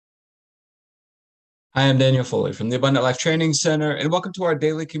I am Daniel Foley from the Abundant Life Training Center, and welcome to our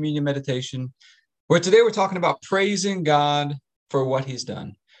daily communion meditation, where today we're talking about praising God for what He's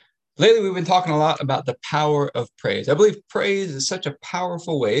done. Lately, we've been talking a lot about the power of praise. I believe praise is such a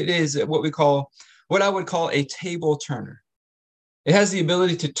powerful way. It is what I would call a table turner. It has the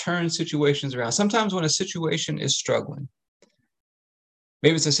ability to turn situations around. Sometimes when a situation is struggling,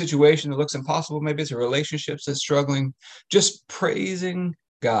 maybe it's a situation that looks impossible, maybe it's a relationship that's struggling, just praising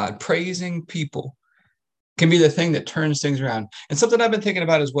God, praising people can be the thing that turns things around. And something I've been thinking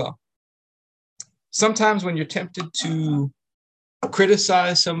about as well. Sometimes when you're tempted to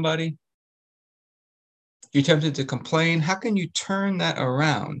criticize somebody, you're tempted to complain, how can you turn that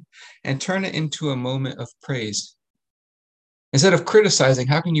around and turn it into a moment of praise? Instead of criticizing,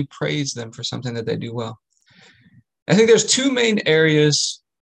 how can you praise them for something that they do well? I think there's two main areas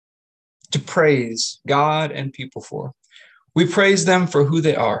to praise God and people for. We praise them for who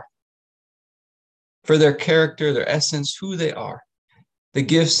they are, for their character, their essence, who they are, the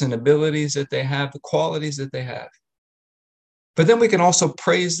gifts and abilities that they have, the qualities that they have. But then we can also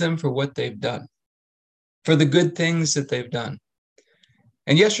praise them for what they've done, for the good things that they've done.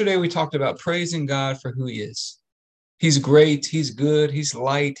 And yesterday we talked about praising God for who He is. He's great, He's good, He's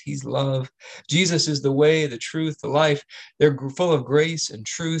light, He's love. Jesus is the way, the truth, the life. They're full of grace and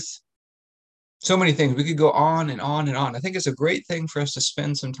truth. So many things. We could go on and on and on. I think it's a great thing for us to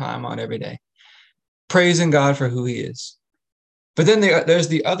spend some time on every day, praising God for who He is. But then there's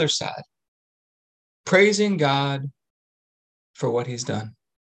the other side, praising God for what He's done.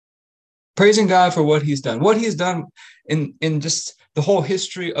 Praising God for what He's done. What He's done in just the whole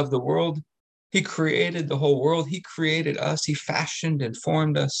history of the world. He created the whole world. He created us. He fashioned and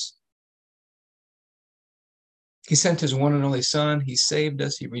formed us. He sent His one and only Son. He saved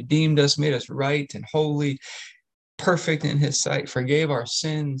us. He redeemed us, made us right and holy, perfect in His sight, forgave our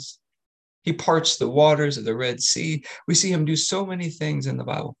sins. He parts the waters of the Red Sea. We see Him do so many things in the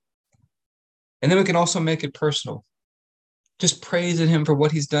Bible. And then we can also make it personal. Just praising Him for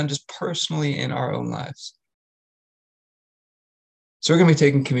what He's done just personally in our own lives. So we're going to be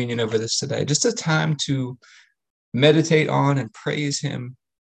taking communion over this today. Just a time to meditate on and praise Him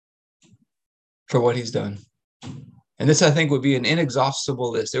for what He's done. And this, I think, would be an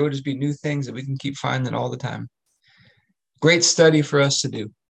inexhaustible list. There would just be new things that we can keep finding all the time. Great study for us to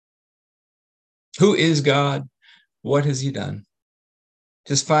do. Who is God? What has He done?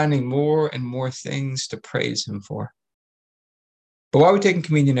 Just finding more and more things to praise Him for. But why are we taking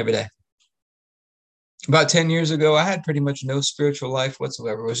communion every day? About 10 years ago, I had pretty much no spiritual life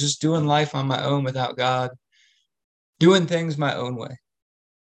whatsoever. I was just doing life on my own without God, doing things my own way.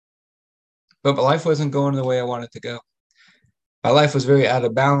 But my life wasn't going the way I wanted to go. My life was very out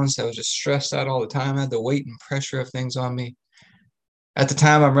of balance. I was just stressed out all the time. I had the weight and pressure of things on me. At the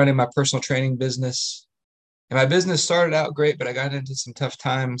time, I'm running my personal training business. And my business started out great, but I got into some tough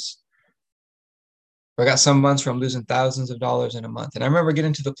times. I got some months where I'm losing thousands of dollars in a month. And I remember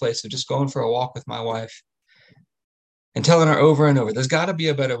getting to the place of just going for a walk with my wife and telling her over and over, there's got to be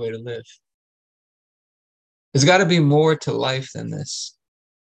a better way to live. There's got to be more to life than this.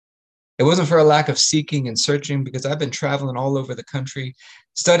 It wasn't for a lack of seeking and searching, because I've been traveling all over the country,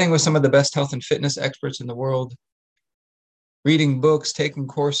 studying with some of the best health and fitness experts in the world, reading books, taking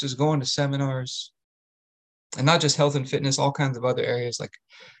courses, going to seminars, and not just health and fitness, all kinds of other areas like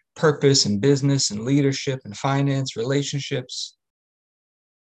purpose and business and leadership and finance, relationships,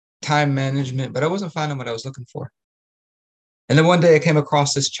 time management, but I wasn't finding what I was looking for. And then one day I came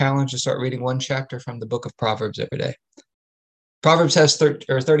across this challenge to start reading one chapter from the book of Proverbs every day. Proverbs has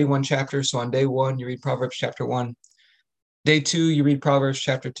 31 chapters. So on day one, you read Proverbs chapter 1. Day 2, you read Proverbs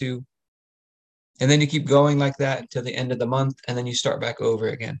chapter 2. And then you keep going like that until the end of the month, and then you start back over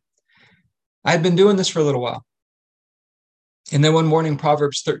again. I had been doing this for a little while. And then one morning,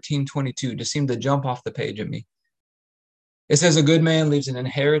 Proverbs 13:22 just seemed to jump off the page at me. It says, a good man leaves an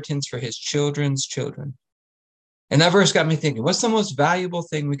inheritance for his children's children. And that verse got me thinking, what's the most valuable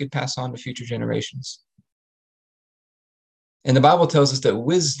thing we could pass on to future generations? And the Bible tells us that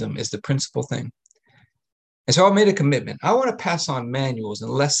wisdom is the principal thing. And so I made a commitment. I want to pass on manuals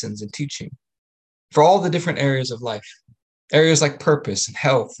and lessons and teaching for all the different areas of life, areas like purpose and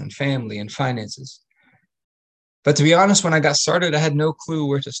health and family and finances. But to be honest, when I got started, I had no clue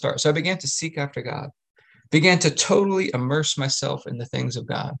where to start. So I began to seek after God, began to totally immerse myself in the things of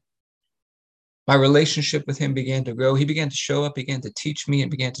God. My relationship with Him began to grow. He began to show up, began to teach me, and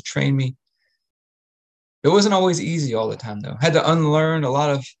began to train me. It wasn't always easy all the time, though. I had to unlearn a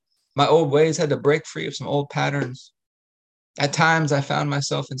lot of my old ways, had to break free of some old patterns. At times, I found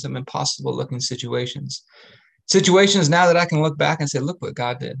myself in some impossible looking situations. Situations now that I can look back and say, look what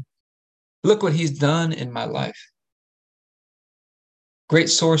God did. Look what he's done in my life. Great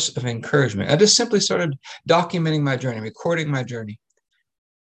source of encouragement. I just simply started documenting my journey, recording my journey.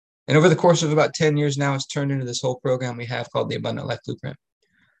 And over the course of about 10 years now, it's turned into this whole program we have called the Abundant Life Blueprint,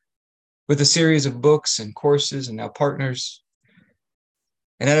 with a series of books and courses and now partners.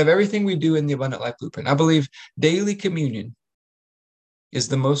 And out of everything we do in the Abundant Life Blueprint, I believe daily communion is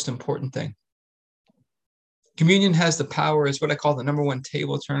the most important thing. Communion has the power, it's what I call the number one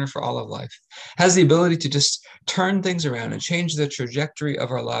table turner for all of life, has the ability to just turn things around and change the trajectory of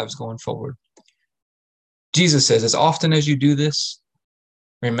our lives going forward. Jesus says, as often as you do this,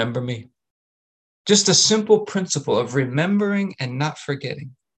 remember me. Just a simple principle of remembering and not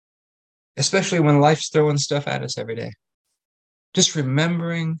forgetting, especially when life's throwing stuff at us every day. Just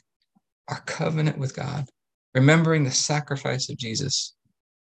remembering our covenant with God, remembering the sacrifice of Jesus,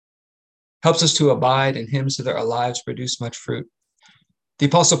 helps us to abide in him so that our lives produce much fruit. The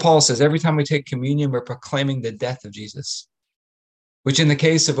Apostle Paul says every time we take communion, we're proclaiming the death of Jesus, which in the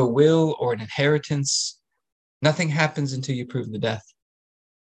case of a will or an inheritance, nothing happens until you prove the death.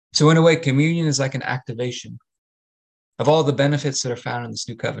 So in a way, communion is like an activation of all the benefits that are found in this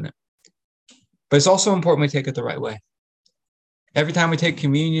new covenant. But it's also important we take it the right way. Every time we take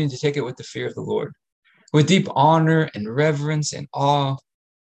communion, to take it with the fear of the Lord, with deep honor and reverence and awe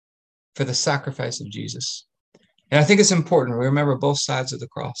for the sacrifice of Jesus. And I think it's important we remember both sides of the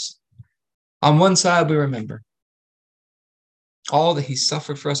cross. On one side, we remember all that he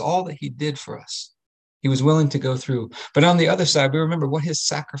suffered for us, all that he did for us. He was willing to go through. But on the other side, we remember what his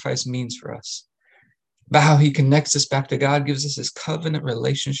sacrifice means for us, about how he connects us back to God, gives us this covenant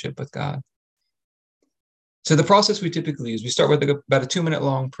relationship with God. So the process we typically use, we start with about a 2-minute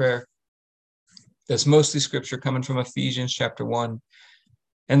long prayer. That's mostly scripture coming from Ephesians chapter 1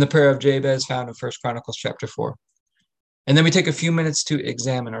 and the prayer of Jabez found in 1 Chronicles chapter 4. And then we take a few minutes to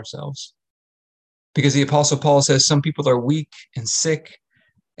examine ourselves, because the Apostle Paul says some people are weak and sick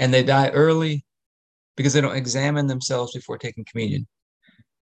and they die early because they don't examine themselves before taking communion.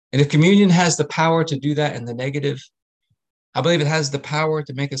 And if communion has the power to do that in the negative, I believe it has the power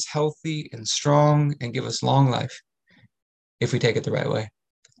to make us healthy and strong and give us long life if we take it the right way.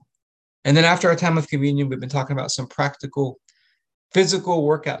 And then after our time of communion, we've been talking about some practical physical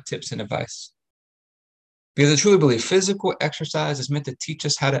workout tips and advice. Because I truly believe physical exercise is meant to teach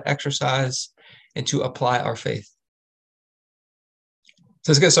us how to exercise and to apply our faith.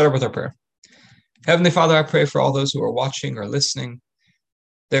 So let's get started with our prayer. Heavenly Father, I pray for all those who are watching or listening,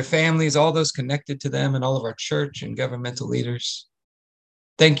 their families, all those connected to them, and all of our church and governmental leaders.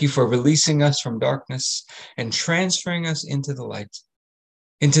 Thank you for releasing us from darkness and transferring us into the light,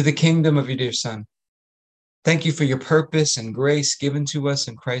 into the kingdom of your dear Son. Thank you for your purpose and grace given to us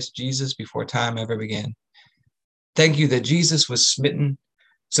in Christ Jesus before time ever began. Thank you that Jesus was smitten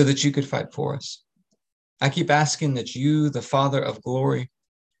so that you could fight for us. I keep asking that you, the Father of glory,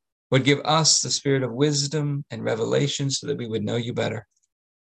 would give us the spirit of wisdom and revelation so that we would know you better,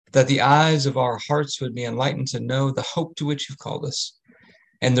 that the eyes of our hearts would be enlightened to know the hope to which you've called us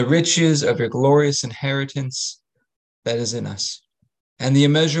and the riches of your glorious inheritance that is in us, and the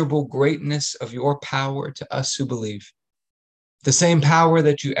immeasurable greatness of your power to us who believe. The same power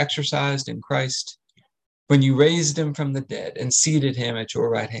that you exercised in Christ when you raised him from the dead and seated him at your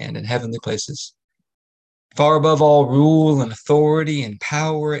right hand in heavenly places, far above all rule and authority and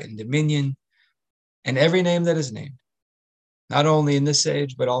power and dominion and every name that is named, not only in this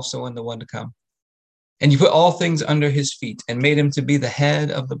age, but also in the one to come. And you put all things under his feet and made him to be the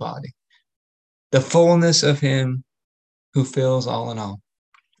head of the body, the fullness of him who fills all in all.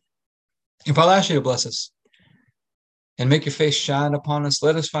 And Father, I ask you to bless us and make your face shine upon us.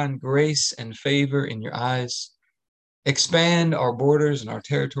 Let us find grace and favor in your eyes. Expand our borders and our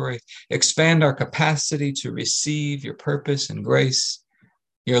territory. Expand our capacity to receive your purpose and grace,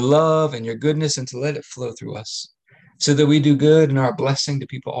 your love and your goodness, and to let it flow through us so that we do good and are a blessing to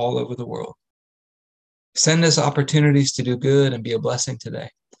people all over the world. Send us opportunities to do good and be a blessing today,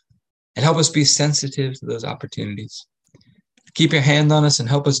 and help us be sensitive to those opportunities. Keep your hand on us and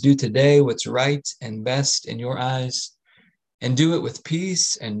help us do today what's right and best in your eyes, and do it with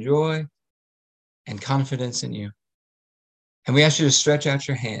peace and joy and confidence in you. And we ask you to stretch out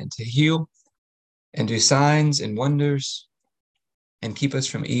your hand to heal and do signs and wonders and keep us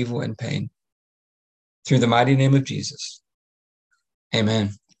from evil and pain. Through the mighty name of Jesus.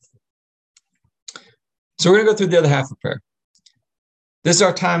 Amen. So we're going to go through the other half of prayer. This is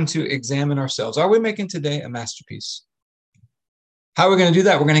our time to examine ourselves. Are we making today a masterpiece? How are we going to do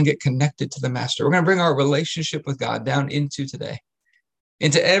that? We're going to get connected to the master. We're going to bring our relationship with God down into today,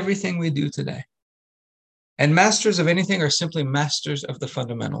 into everything we do today. And masters of anything are simply masters of the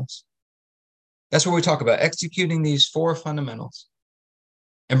fundamentals. That's where we talk about executing these 4 fundamentals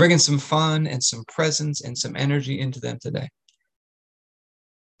and bringing some fun and some presence and some energy into them today.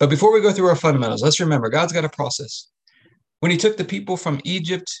 But before we go through our fundamentals, let's remember God's got a process. When he took the people from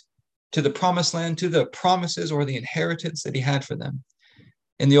Egypt to the promised land, to the promises or the inheritance that he had for them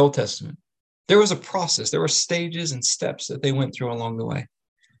in the Old Testament, there was a process. There were stages and steps that they went through along the way.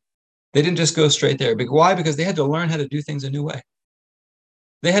 They didn't just go straight there. Why? Because they had to learn how to do things a new way.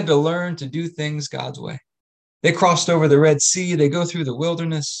 They had to learn to do things God's way. They crossed over the Red Sea. They go through the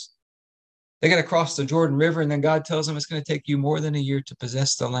wilderness. They got to cross the Jordan River, and then God tells them it's going to take you more than a year to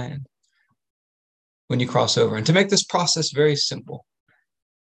possess the land when you cross over. And to make this process very simple,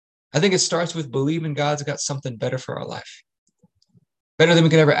 I think it starts with believing God's got something better for our life, better than we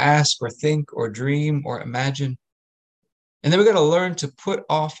could ever ask or think or dream or imagine. And then we got to learn to put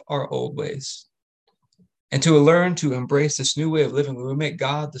off our old ways and to learn to embrace this new way of living where we make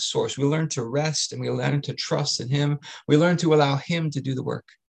God the source. We learn to rest and we learn to trust in him. We learn to allow him to do the work.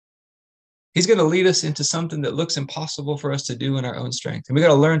 He's going to lead us into something that looks impossible for us to do in our own strength. And we got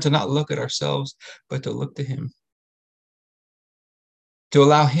to learn to not look at ourselves, but to look to him, to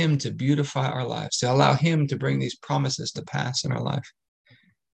allow him to beautify our lives, to allow him to bring these promises to pass in our life.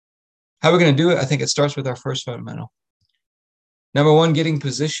 How are we going to do it? I think it starts with our first fundamental. Number 1, getting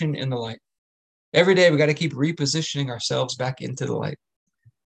position in the light. Every day, we got to keep repositioning ourselves back into the light.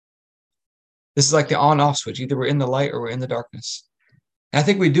 This is like the on-off switch. Either we're in the light or we're in the darkness. And I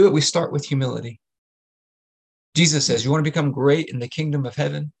think we do it. We start with humility. Jesus says, you want to become great in the kingdom of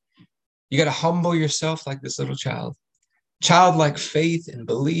heaven? You got to humble yourself like this little child. Childlike faith and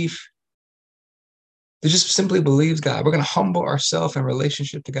belief. That just simply believes God. We're going to humble ourselves in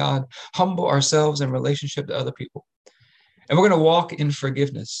relationship to God, humble ourselves in relationship to other people. And we're going to walk in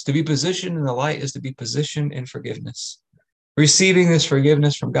forgiveness. To be positioned in the light is to be positioned in forgiveness. Receiving this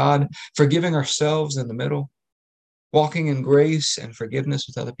forgiveness from God, forgiving ourselves in the middle, walking in grace and forgiveness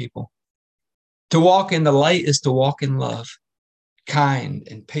with other people. To walk in the light is to walk in love, kind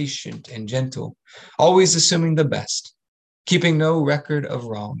and patient and gentle, always assuming the best, keeping no record of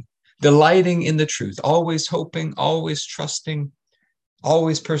wrong, delighting in the truth, always hoping, always trusting,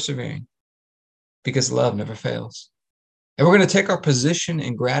 always persevering, because love never fails. And we're going to take our position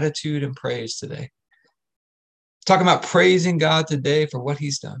in gratitude and praise today. Talking about praising God today for what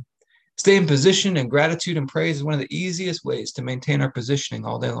he's done. Stay in position and gratitude and praise is one of the easiest ways to maintain our positioning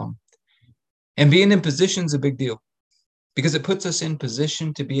all day long. And being in position is a big deal because it puts us in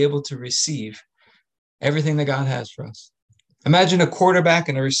position to be able to receive everything that God has for us. Imagine a quarterback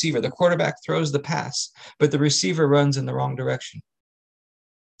and a receiver. The quarterback throws the pass, but the receiver runs in the wrong direction.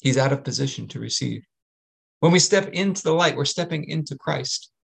 He's out of position to receive. When we step into the light, we're stepping into Christ.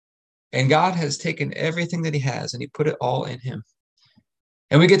 And God has taken everything that he has and he put it all in him.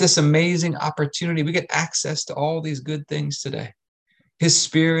 And we get this amazing opportunity. We get access to all these good things today. His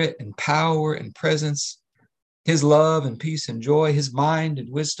spirit and power and presence, his love and peace and joy, his mind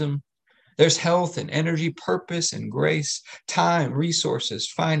and wisdom. There's health and energy, purpose and grace, time, resources,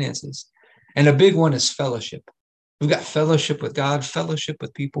 finances. And a big one is fellowship. We've got fellowship with God, fellowship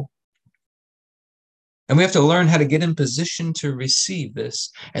with people. And we have to learn how to get in position to receive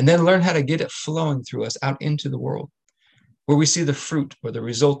this and then learn how to get it flowing through us out into the world where we see the fruit or the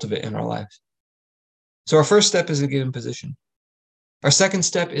result of it in our lives. So our first step is to get in position. Our second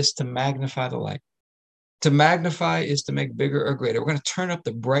step is to magnify the light. To magnify is to make bigger or greater. We're going to turn up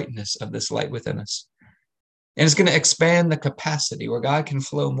the brightness of this light within us. And it's going to expand the capacity where God can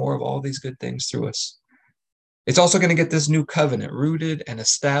flow more of all these good things through us. It's also going to get this new covenant rooted and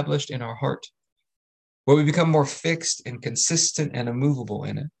established in our heart, where we become more fixed and consistent and immovable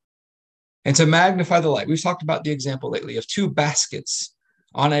in it. And to magnify the light, we've talked about the example lately of 2 baskets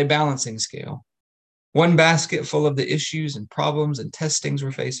on a balancing scale. One basket full of the issues and problems and testings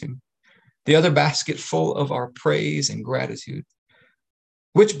we're facing. The other basket full of our praise and gratitude.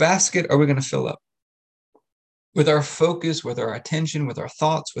 Which basket are we going to fill up? With our focus, with our attention, with our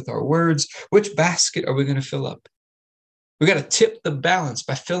thoughts, with our words, which basket are we going to fill up? We got to tip the balance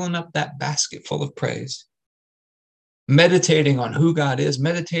by filling up that basket full of praise. Meditating on who God is,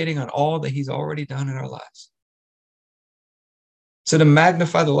 meditating on all that he's already done in our lives. So to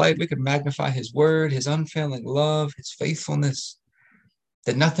magnify the light, we could magnify his word, his unfailing love, his faithfulness,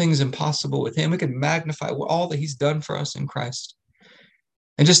 that nothing's impossible with him. We can magnify all that he's done for us in Christ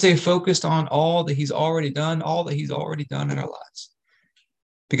and just stay focused on all that he's already done, all that he's already done in our lives.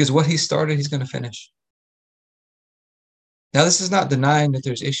 Because what he started, he's going to finish. Now, this is not denying that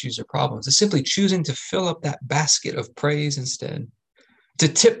there's issues or problems. It's simply choosing to fill up that basket of praise instead, to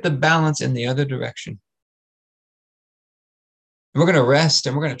tip the balance in the other direction. And we're going to rest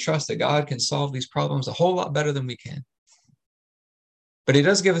and we're going to trust that God can solve these problems a whole lot better than we can. But he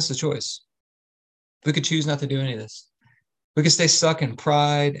does give us a choice. We could choose not to do any of this. We could stay stuck in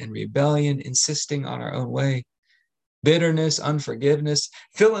pride and rebellion, insisting on our own way, bitterness, unforgiveness,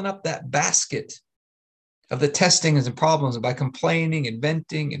 filling up that basket of the testings and problems by complaining and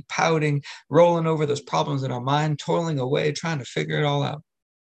venting and pouting, rolling over those problems in our mind, toiling away, trying to figure it all out.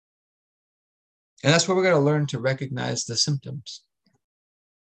 And that's where we're going to learn to recognize the symptoms.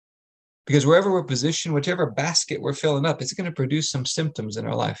 Because wherever we're positioned, whichever basket we're filling up, it's going to produce some symptoms in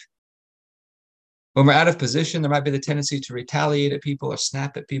our life. When we're out of position, there might be the tendency to retaliate at people or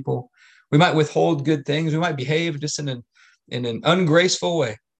snap at people. We might withhold good things. We might behave just in an ungraceful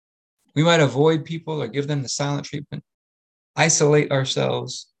way. We might avoid people or give them the silent treatment, isolate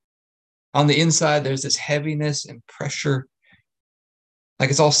ourselves. On the inside, there's this heaviness and pressure, like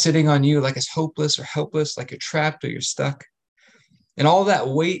it's all sitting on you, like it's hopeless or helpless, like you're trapped or you're stuck. And all that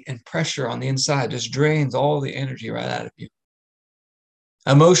weight and pressure on the inside just drains all the energy right out of you.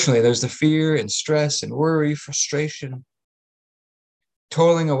 Emotionally, there's the fear and stress and worry, frustration,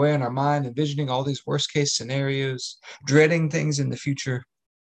 toiling away in our mind, envisioning all these worst case scenarios, dreading things in the future.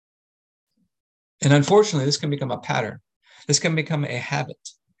 And unfortunately, this can become a pattern. This can become a habit.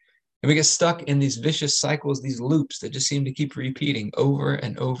 And we get stuck in these vicious cycles, these loops that just seem to keep repeating over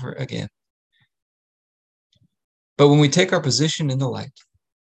and over again. But when we take our position in the light,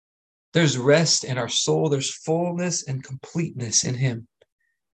 there's rest in our soul. There's fullness and completeness in him.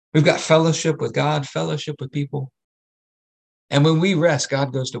 We've got fellowship with God, fellowship with people. And when we rest,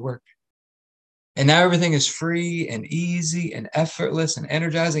 God goes to work. And now everything is free and easy and effortless and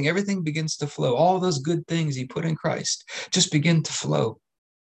energizing. Everything begins to flow. All those good things he put in Christ just begin to flow.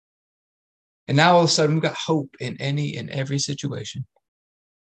 And now all of a sudden we've got hope in any and every situation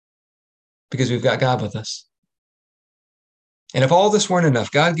because we've got God with us. And if all this weren't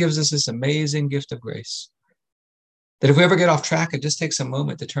enough, God gives us this amazing gift of grace that if we ever get off track, it just takes a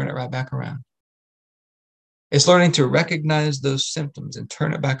moment to turn it right back around. It's learning to recognize those symptoms and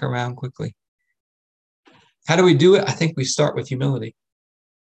turn it back around quickly. How do we do it? I think we start with humility.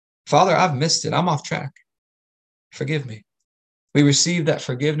 Father, I've missed it. I'm off track. Forgive me. We receive that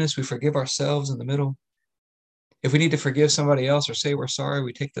forgiveness. We forgive ourselves in the middle. If we need to forgive somebody else or say we're sorry,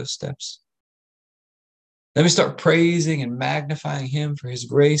 we take those steps. Then we start praising and magnifying him for his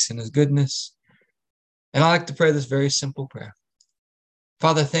grace and his goodness. And I like to pray this very simple prayer.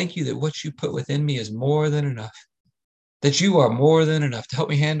 Father, thank you that what you put within me is more than enough, that you are more than enough to help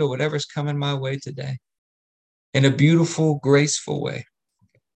me handle whatever's coming my way today in a beautiful, graceful way.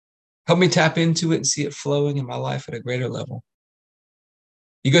 Help me tap into it and see it flowing in my life at a greater level.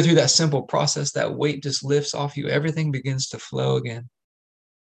 You go through that simple process, that weight just lifts off you. Everything begins to flow again.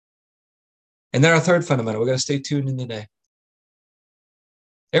 And then our third fundamental, we're going to stay tuned in the day.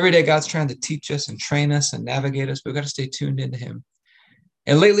 Every day, God's trying to teach us and train us and navigate us, but we've got to stay tuned into him.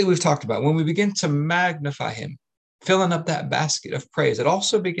 And lately we've talked about when we begin to magnify him, filling up that basket of praise, it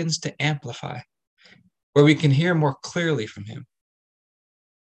also begins to amplify, where we can hear more clearly from him.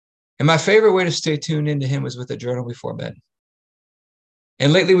 And my favorite way to stay tuned into him was with a journal before bed.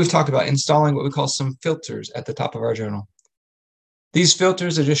 And lately we've talked about installing what we call some filters at the top of our journal. These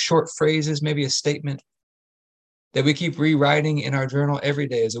filters are just short phrases, maybe a statement that we keep rewriting in our journal every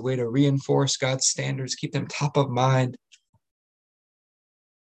day as a way to reinforce God's standards, keep them top of mind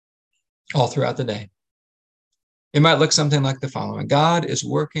all throughout the day. It might look something like the following. God is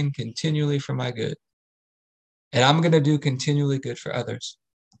working continually for my good, and I'm going to do continually good for others.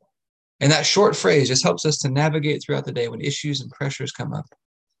 And that short phrase just helps us to navigate throughout the day when issues and pressures come up.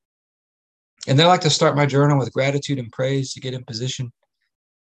 And then I like to start my journal with gratitude and praise to get in position,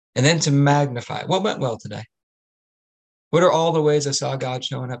 and then to magnify what went well today. What are all the ways I saw God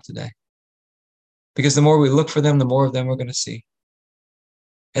showing up today? Because the more we look for them, the more of them we're going to see.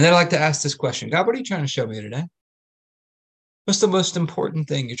 And then I like to ask this question, God, what are you trying to show me today? What's the most important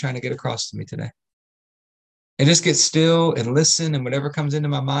thing you're trying to get across to me today? And just get still and listen, and whatever comes into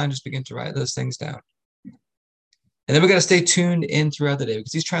my mind, just begin to write those things down. And then we got to stay tuned in throughout the day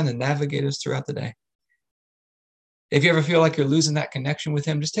because he's trying to navigate us throughout the day. If you ever feel like you're losing that connection with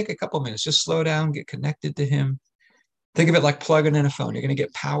him, just take a couple minutes, just slow down, get connected to him. Think of it like plugging in a phone. You're going to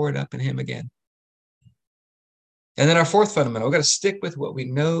get powered up in him again. And then our fourth fundamental, we've got to stick with what we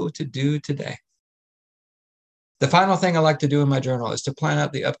know to do today. The final thing I like to do in my journal is to plan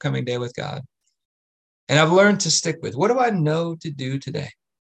out the upcoming day with God. And I've learned to stick with, what do I know to do today?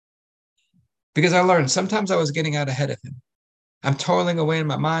 Because I learned sometimes I was getting out ahead of him. I'm toiling away in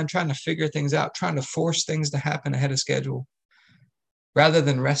my mind, trying to figure things out, trying to force things to happen ahead of schedule, rather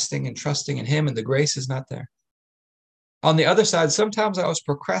than resting and trusting in him, and the grace is not there. On the other side, sometimes I was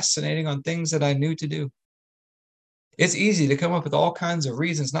procrastinating on things that I knew to do. It's easy to come up with all kinds of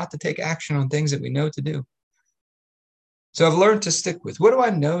reasons not to take action on things that we know to do. So I've learned to stick with, what do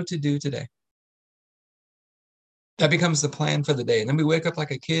I know to do today? That becomes the plan for the day. And then we wake up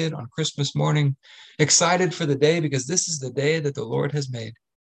like a kid on Christmas morning, excited for the day because this is the day that the Lord has made.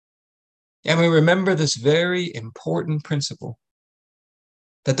 And we remember this very important principle,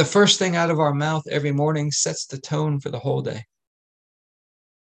 that the first thing out of our mouth every morning sets the tone for the whole day.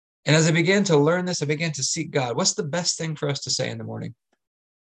 And as I began to learn this, I began to seek God. What's the best thing for us to say in the morning?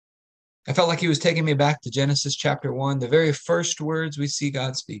 I felt like he was taking me back to Genesis chapter 1, the very first words we see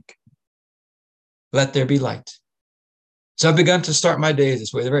God speak. Let there be light. So I've begun to start my days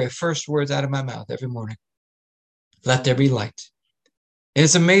this way, the very first words out of my mouth every morning. Let there be light. And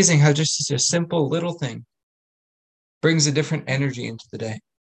it's amazing how just a simple little thing brings a different energy into the day.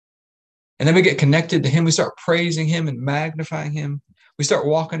 And then we get connected to him. We start praising him and magnifying him. We start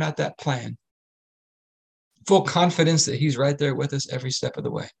walking out that plan. Full confidence that he's right there with us every step of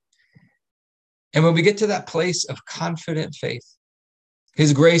the way. And when we get to that place of confident faith,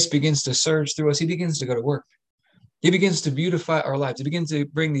 his grace begins to surge through us. He begins to go to work. He begins to beautify our lives. He begins to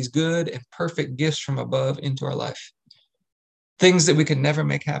bring these good and perfect gifts from above into our life. Things that we can never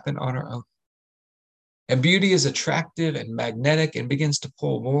make happen on our own. And beauty is attractive and magnetic and begins to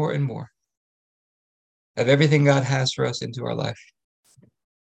pull more and more of everything God has for us into our life.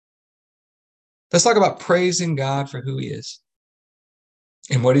 Let's talk about praising God for who he is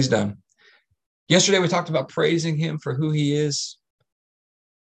and what he's done. Yesterday, we talked about praising him for who he is.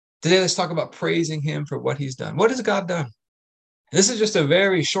 Today, let's talk about praising him for what he's done. What has God done? This is just a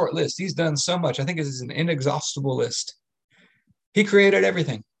very short list. He's done so much. I think this is an inexhaustible list. He created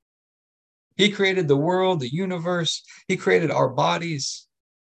everything. He created the world, the universe. He created our bodies,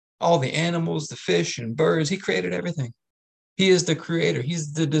 all the animals, the fish and birds. He created everything. He is the creator.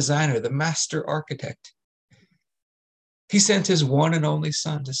 He's the designer, the master architect. He sent his one and only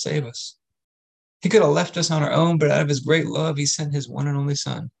son to save us. He could have left us on our own, but out of his great love, he sent his one and only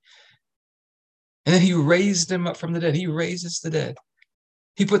son. And then he raised him up from the dead. He raises the dead.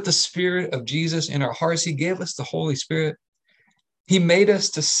 He put the Spirit of Jesus in our hearts. He gave us the Holy Spirit. He made us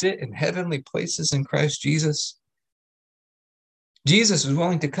to sit in heavenly places in Christ Jesus. Jesus was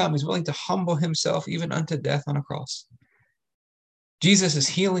willing to come. He's willing to humble himself even unto death on a cross. Jesus is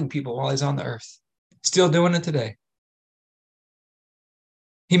healing people while he's on the earth, still doing it today.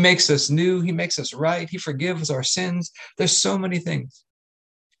 He makes us new. He makes us right. He forgives our sins. There's so many things.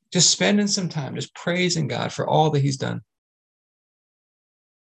 Just spending some time just praising God for all that he's done.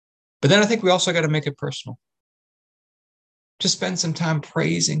 But then I think we also got to make it personal. Just spend some time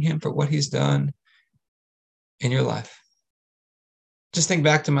praising him for what he's done in your life. Just think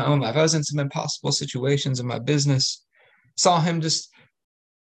back to my own life. I was in some impossible situations in my business. Saw him just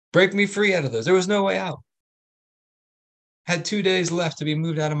break me free out of those. There was no way out. Had 2 days left to be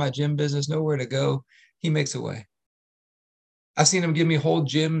moved out of my gym business, nowhere to go. He makes a way. I've seen him give me whole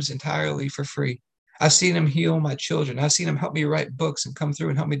gyms entirely for free. I've seen him heal my children. I've seen him help me write books and come through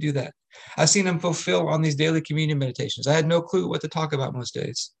and help me do that. I've seen him fulfill on these daily communion meditations. I had no clue what to talk about most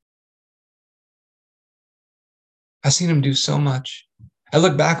days. I've seen him do so much. I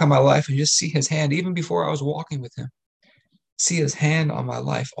look back on my life and just see his hand, even before I was walking with him. See his hand on my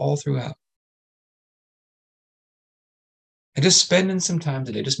life all throughout. And just spending some time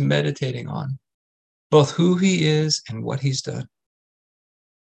today, just meditating on both who he is and what he's done.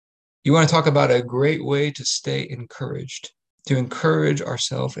 You want to talk about a great way to stay encouraged, to encourage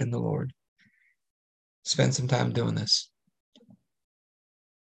ourselves in the Lord. Spend some time doing this.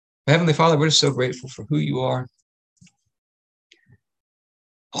 Heavenly Father, we're just so grateful for who you are,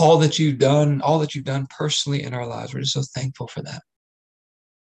 all that you've done personally in our lives. We're just so thankful for that.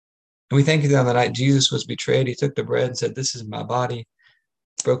 And we thank you that on the night Jesus was betrayed, he took the bread and said, "This is my body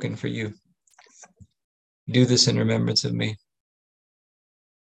broken for you. Do this in remembrance of me."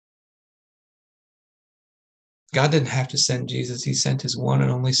 God didn't have to send Jesus. He sent his one and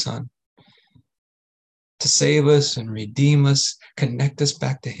only son to save us and redeem us, connect us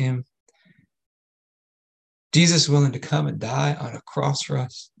back to him. Jesus is willing to come and die on a cross for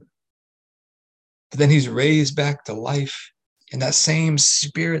us. But then he's raised back to life. And that same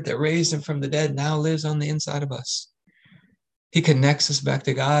Spirit that raised him from the dead now lives on the inside of us. He connects us back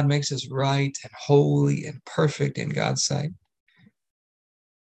to God, makes us right and holy and perfect in God's sight.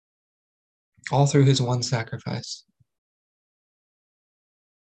 All through his one sacrifice.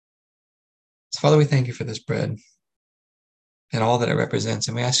 So Father, we thank you for this bread and all that it represents.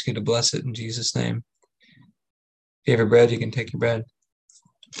 And we ask you to bless it in Jesus' name. If you have your bread, you can take your bread.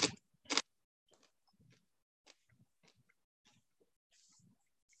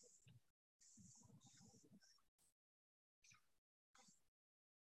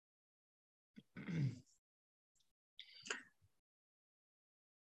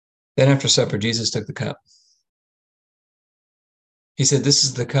 Then after supper, Jesus took the cup. He said, "This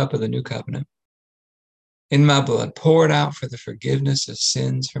is the cup of the new covenant in my blood, poured out for the forgiveness of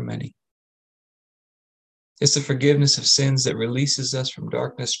sins for many." It's the forgiveness of sins that releases us from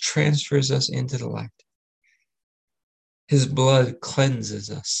darkness, transfers us into the light. His blood cleanses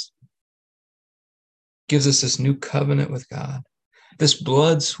us, gives us this new covenant with God, this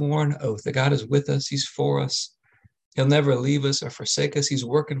blood-sworn oath that God is with us, he's for us. He'll never leave us or forsake us. He's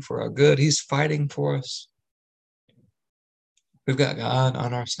working for our good. He's fighting for us. We've got God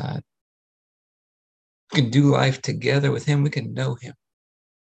on our side. We can do life together with him. We can know him.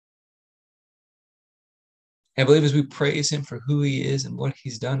 I believe as we praise him for who he is and what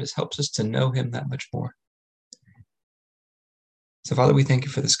he's done, it helps us to know him that much more. So, Father, we thank you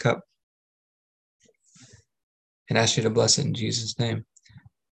for this cup and ask you to bless it in Jesus' name.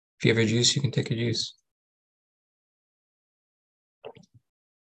 If you have your juice, you can take your juice.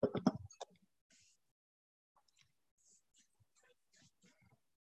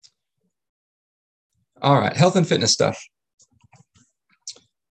 All right, health and fitness stuff.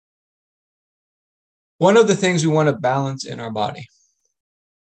 One of the things we want to balance in our body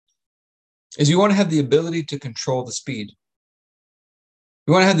is you want to have the ability to control the speed.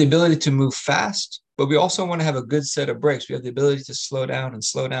 We want to have the ability to move fast, but we also want to have a good set of brakes. We have the ability to slow down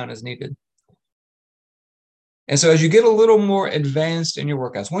as needed. And so as you get a little more advanced in your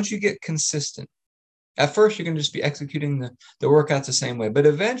workouts, once you get consistent, at first you're going to just be executing the workouts the same way. But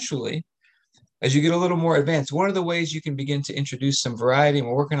eventually, as you get a little more advanced, one of the ways you can begin to introduce some variety, and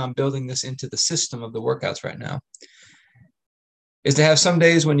we're working on building this into the system of the workouts right now, is to have some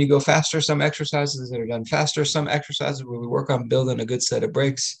days when you go faster, some exercises that are done faster, some exercises where we work on building a good set of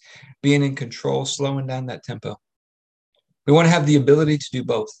breaks, being in control, slowing down that tempo. We want to have the ability to do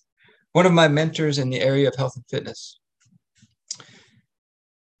both. One of my mentors in the area of health and fitness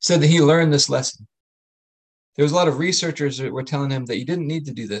said that he learned this lesson. There was a lot of researchers that were telling him that you didn't need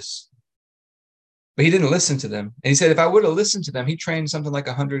to do this, but he didn't listen to them. And he said, if I would have listened to them, he trained something like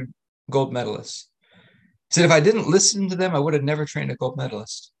 100 gold medalists. He said, if I didn't listen to them, I would have never trained a gold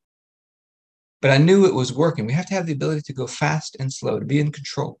medalist. But I knew it was working. We have to have the ability to go fast and slow, to be in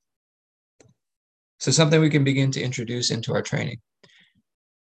control. So something we can begin to introduce into our training.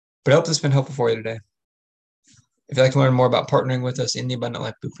 But I hope this has been helpful for you today. If you'd like to learn more about partnering with us in the Abundant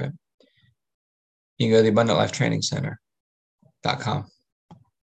Life Bootcamp, you can go to the AbundantLifeTrainingCenter.com.